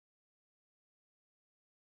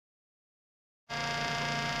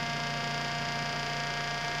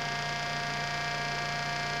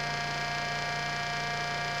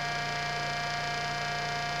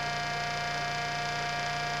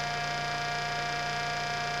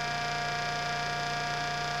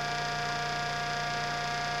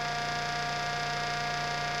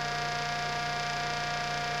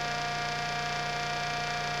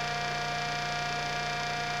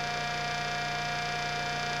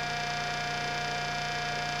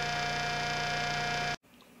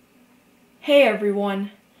Hey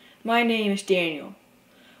everyone, my name is Daniel.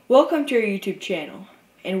 Welcome to our YouTube channel,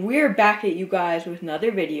 and we're back at you guys with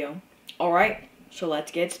another video. Alright, so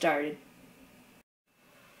let's get started.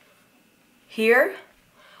 Here,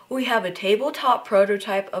 we have a tabletop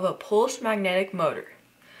prototype of a pulsed magnetic motor.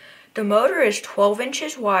 The motor is 12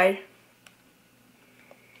 inches wide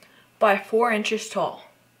by 4 inches tall.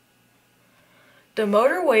 The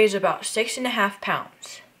motor weighs about 6.5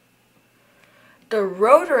 pounds. The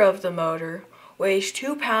rotor of the motor weighs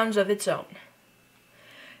 2 pounds of its own.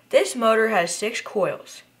 This motor has 6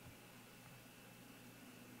 coils.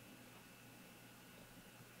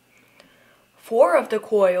 Four of the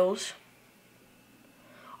coils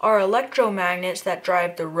are electromagnets that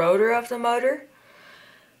drive the rotor of the motor,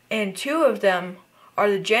 and 2 of them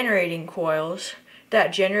are the generating coils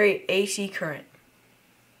that generate AC current.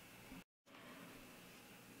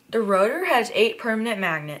 The rotor has 8 permanent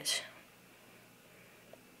magnets.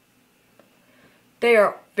 They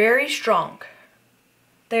are very strong.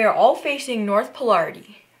 They are all facing north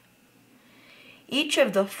polarity. Each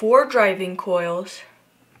of the 4 driving coils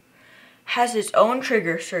has its own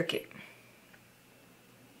trigger circuit.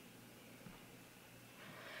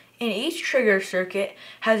 And each trigger circuit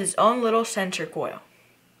has its own little sensor coil.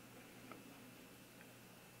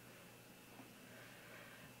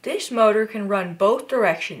 This motor can run both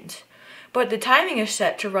directions, but the timing is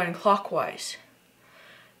set to run clockwise.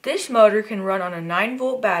 This motor can run on a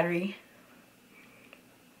 9-volt battery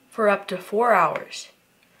for up to 4 hours.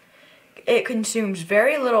 It consumes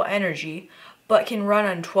very little energy, but can run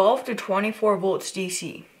on 12 to 24 volts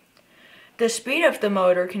DC. The speed of the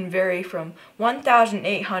motor can vary from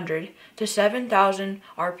 1,800 to 7,000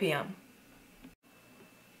 RPM.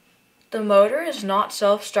 The motor is not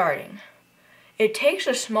self-starting. It takes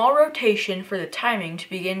a small rotation for the timing to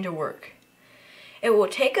begin to work. It will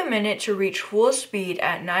take a minute to reach full speed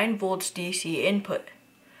at 9 volts DC input.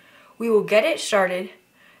 We will get it started,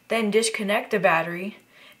 then disconnect the battery,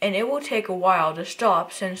 and it will take a while to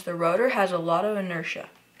stop since the rotor has a lot of inertia.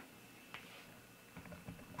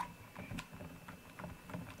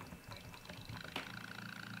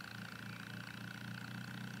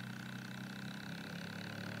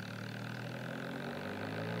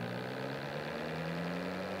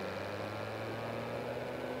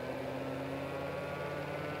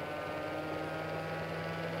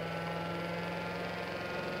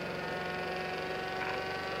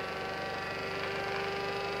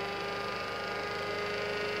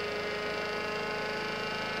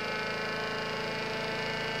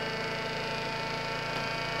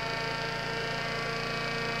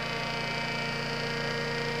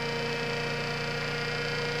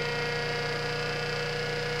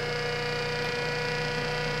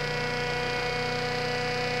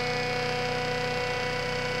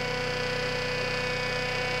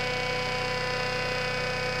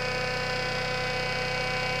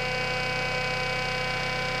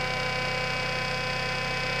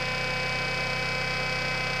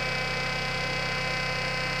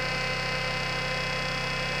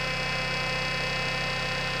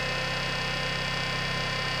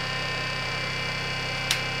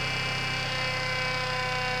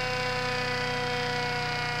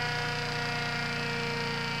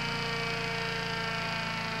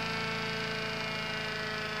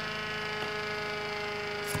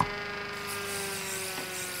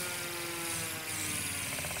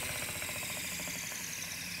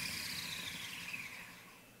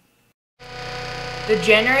 The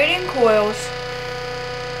generating coils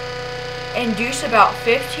induce about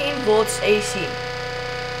 15 volts AC,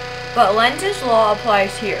 but Lenz's law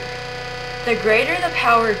applies here. The greater the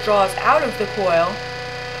power draws out of the coil,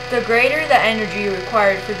 the greater the energy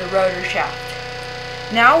required for the rotor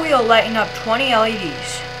shaft. Now we'll lighten up 20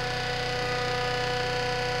 LEDs.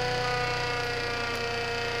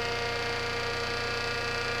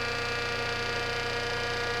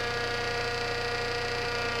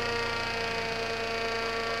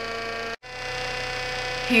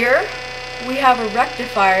 Here, we have a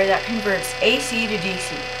rectifier that converts AC to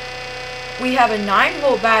DC. We have a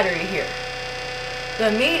 9-volt battery here.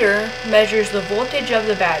 The meter measures the voltage of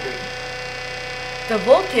the battery. The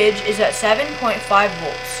voltage is at 7.5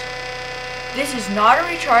 volts. This is not a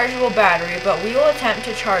rechargeable battery, but we will attempt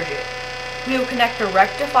to charge it. We will connect the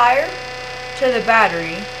rectifier to the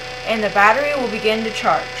battery, and the battery will begin to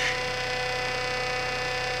charge.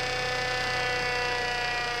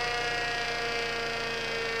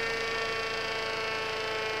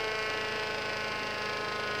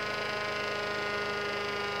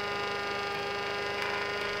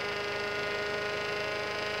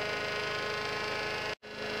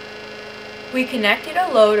 We connected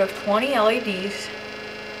a load of 20 LEDs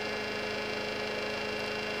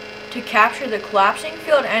to capture the collapsing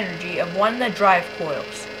field energy of one of the drive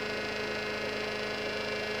coils.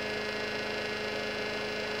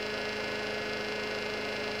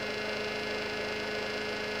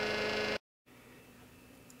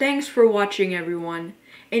 Thanks for watching, everyone,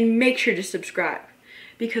 and make sure to subscribe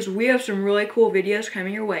because we have some really cool videos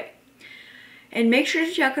coming your way. And make sure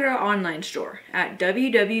to check out our online store at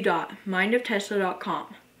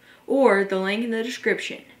www.mindoftesla.com or the link in the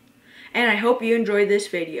description. And I hope you enjoyed this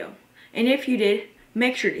video. And if you did,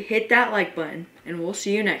 make sure to hit that like button, and we'll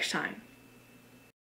see you next time.